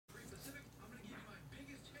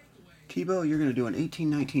Tebow, you're going to do an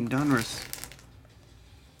 18-19 Donruss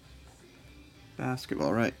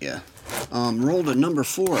basketball, right? Yeah. Rolled a number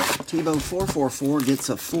 4. Tebow444 gets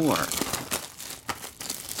a 4.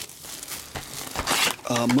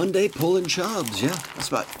 Monday pulling Chubbs, yeah. That's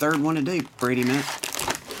about third one a day, Brady Matt.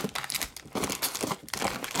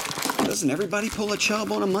 Doesn't everybody pull a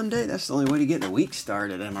Chubb on a Monday? That's the only way to get the week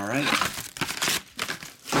started, am I right?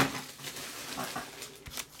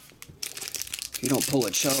 If you don't pull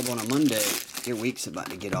a Chubb on a Monday, your week's about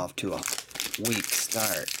to get off to a weak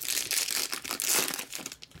start.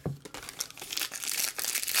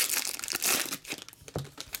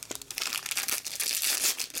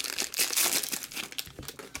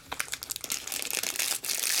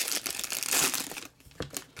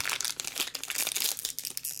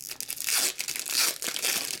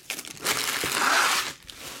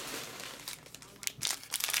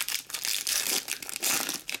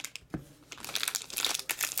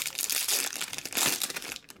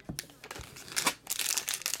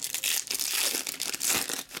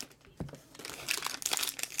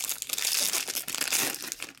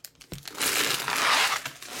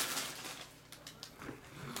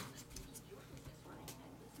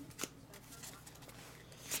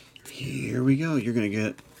 Here we go. You're going to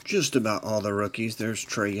get just about all the rookies. There's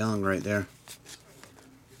Trey Young right there.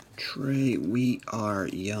 Trey, we are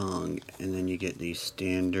young. And then you get these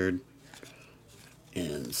standard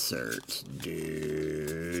inserts,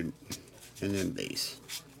 dude. And then base.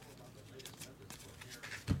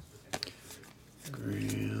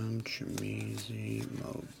 Graham, Chamizi,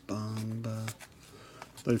 Mobamba.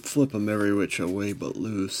 They flip them every which way but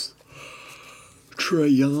loose. Trey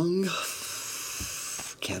Young.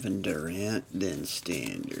 Kevin Durant, then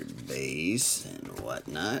standard base and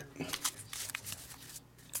whatnot.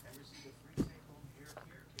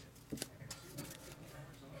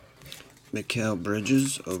 Mikal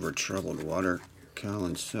Bridges over troubled water.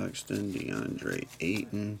 Colin Sexton, DeAndre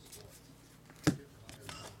Ayton.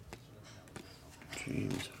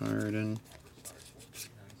 James Harden.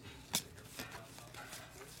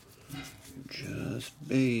 Just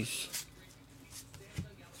base.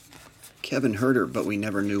 Kevin Herter, but we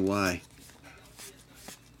never knew why.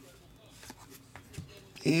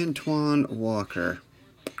 Antoine Walker.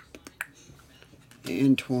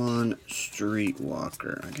 Antoine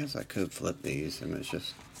Streetwalker. I guess I could flip these. I mean, it's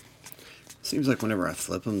just... seems like whenever I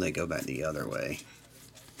flip them, they go back the other way.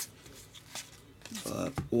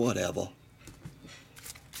 But whatever.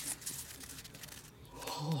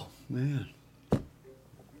 Oh, man.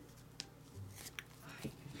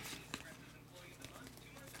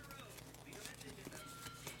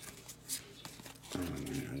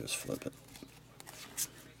 I just flip it.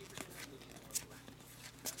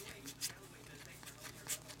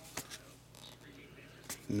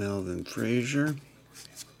 Melvin Frazier.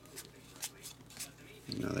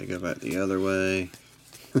 Now they go back the other way.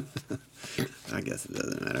 I guess it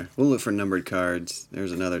doesn't matter. We'll look for numbered cards.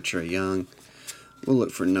 There's another Trey Young. We'll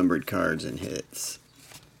look for numbered cards and hits.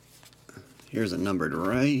 Here's a numbered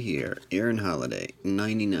right here. Aaron Holiday,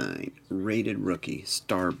 99. Rated rookie.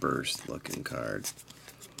 Starburst looking card.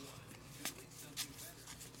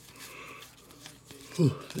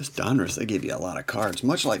 Whew, this Donruss, they give you a lot of cards.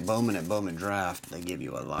 Much like Bowman and Bowman Draft, they give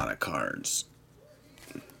you a lot of cards.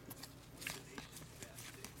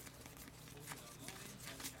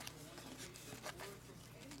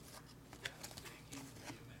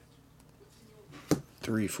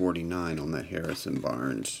 $349 on that Harrison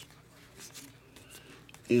Barnes.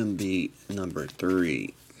 MB number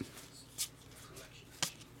 3.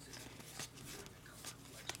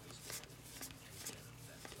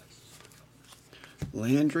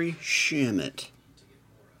 Landry Shamet.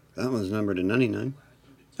 That one's numbered to 99.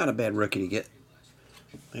 Not a bad rookie to get.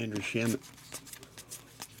 Landry Shamet.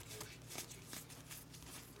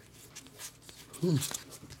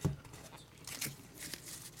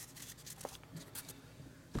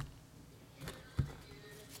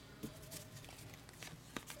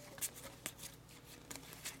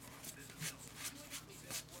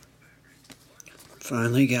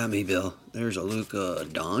 Finally got me, Bill. There's a Luka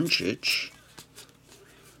Doncic.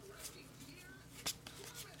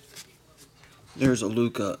 There's a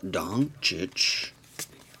Luka Doncic.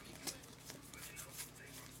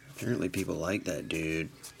 Apparently people like that dude.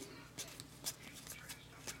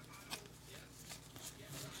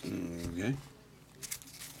 Okay.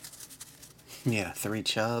 Yeah, 3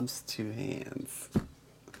 Chubbs, 2 hands.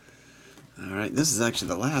 Alright, this is actually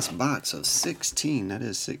the last box of 16. That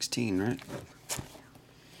is 16, right?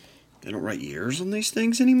 They don't write years on these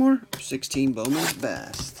things anymore? 16 Bowman's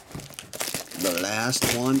Best. The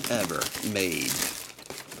last one ever made.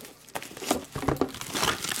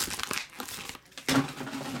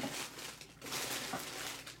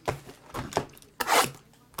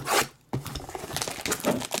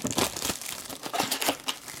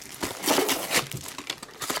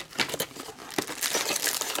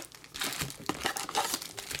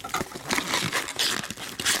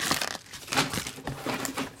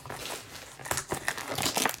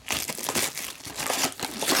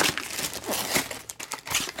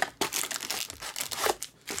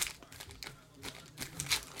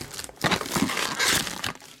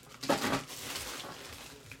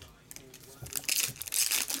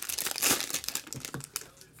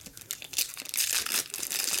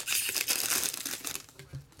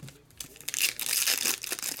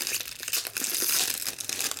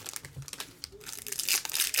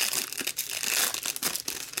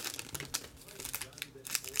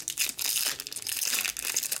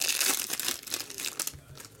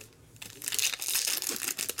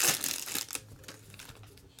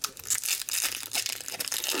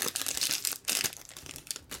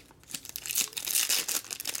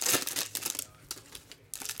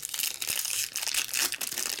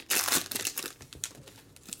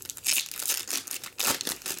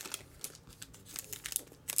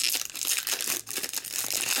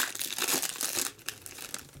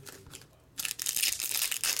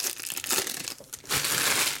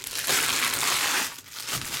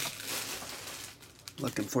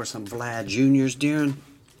 Looking for some Vlad Juniors, Darren?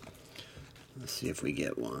 Let's see if we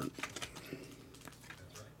get one.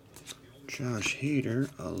 Josh Hader,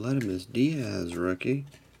 Aledmus Diaz rookie.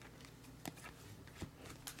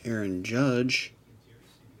 Aaron Judge,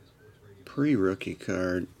 pre-rookie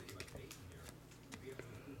card.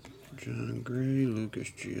 John Gray, Lucas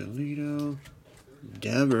Giolito,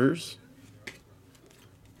 Devers,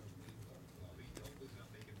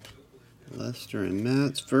 Lester and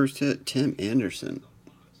Matt's first hit, Tim Anderson.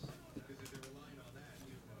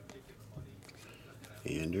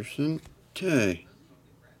 Tay.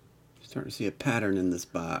 Starting to see a pattern in this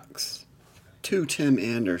box. 2 Tim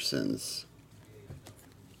Andersons.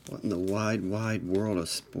 What in the wide, wide world of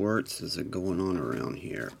sports is it going on around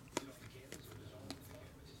here?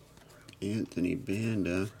 Anthony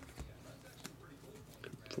Banda,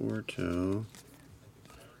 Conforto,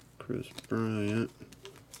 Chris Bryant,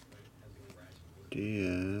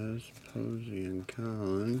 Diaz, Posey and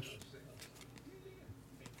Collins,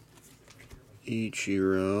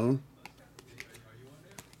 Ichiro,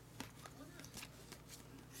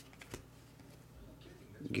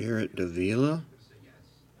 Garrett Davila,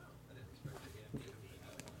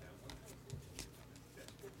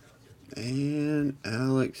 and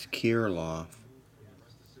Alex Kirilloff.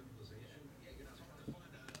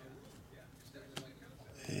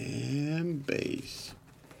 And base.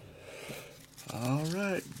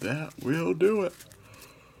 Alright, that will do it.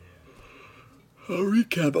 I'll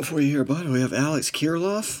recap it for you here, bud. We have Alex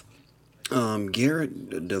Kirilloff,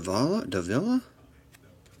 Garrett Davila.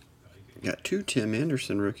 Got 2 Tim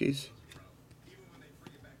Anderson rookies.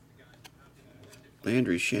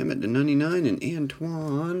 Landry Shamet /99 and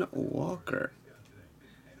Antoine Walker.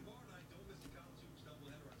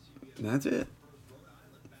 That's it.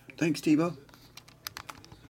 Thanks, Tebow.